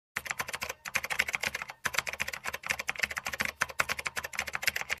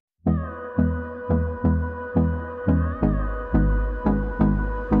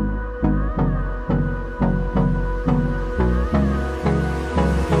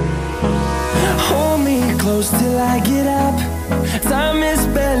close till I get up. Time is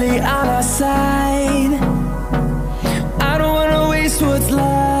barely on our side. I don't wanna waste what's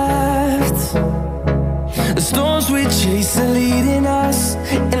left. The storms we chase are leading us,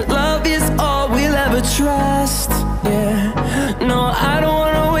 and love is all we'll ever trust. Yeah, no, I don't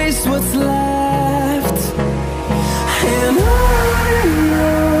wanna waste what's left. And on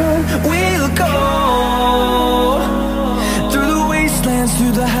we'll go, through the wastelands,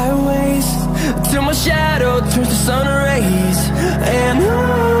 through the highways, till my shadow turns to sun rays. And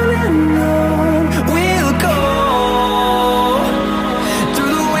on we'll go,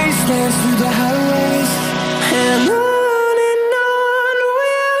 through the wastelands, through the highways, and on we'll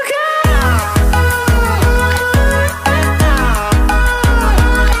go.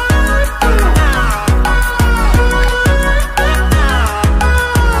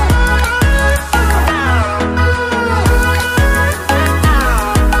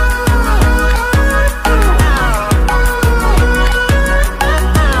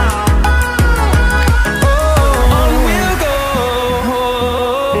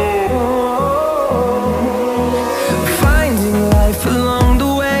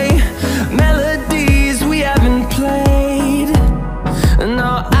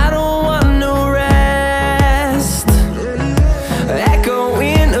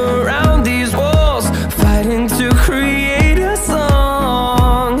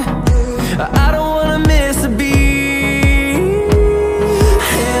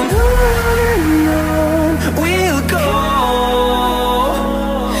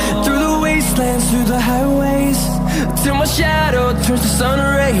 Through the highways, till my shadow turns to sun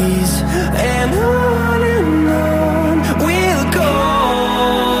rays. And on we'll go,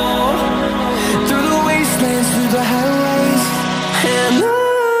 through the wastelands, through the highways, and on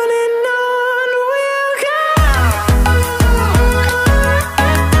we'll go.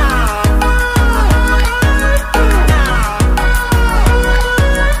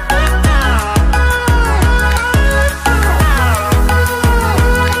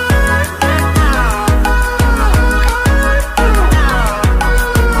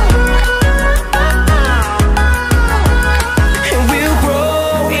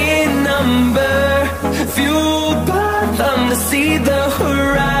 See the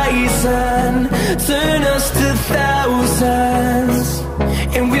horizon, turn us to thousands,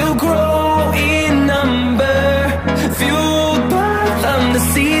 and we'll grow in number, fueled by them. To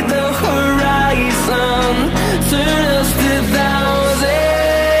see the horizon, turn us to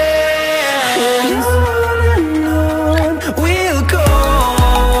thousands, and on we'll go,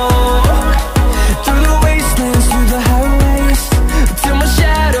 through the wastelands, through the highways, till my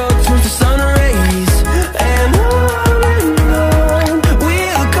shadow turns to sun rays. And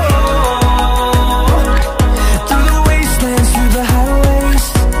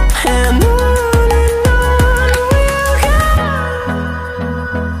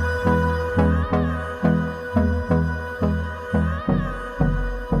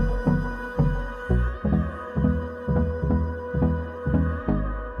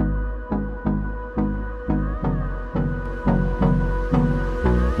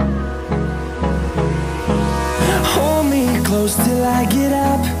close till I get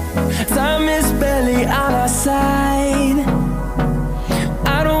up. Time is barely on our side.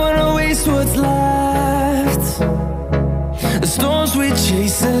 I don't wanna waste what's left. The storms we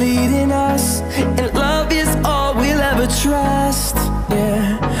chase are leading us, and love is all we'll ever trust.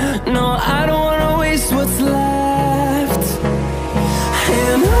 Yeah, no, I don't wanna waste what's left.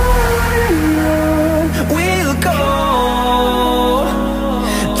 And on we'll go,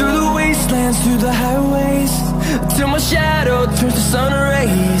 through the wastelands, through the highways, till my shadow turns to sun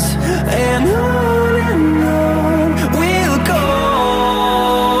rays. And on we'll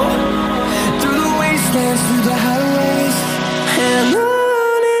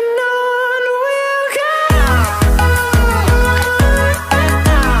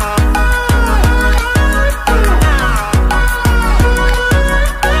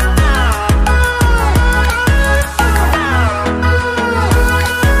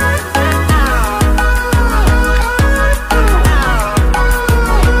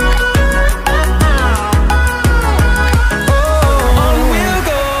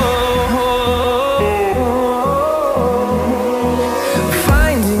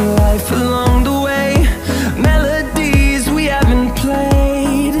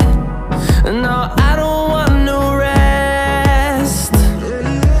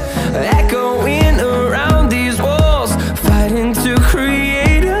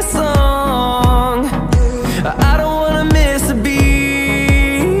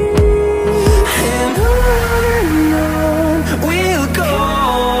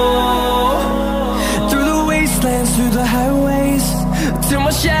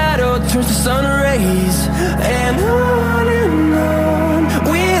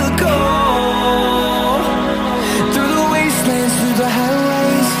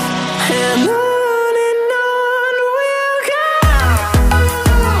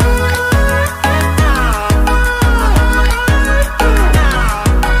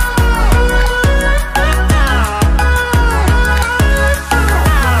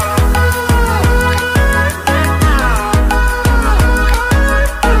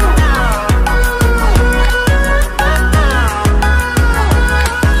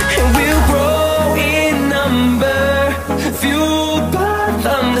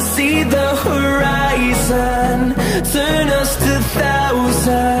see the horizon, turn us to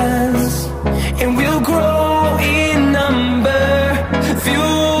thousands, and we'll grow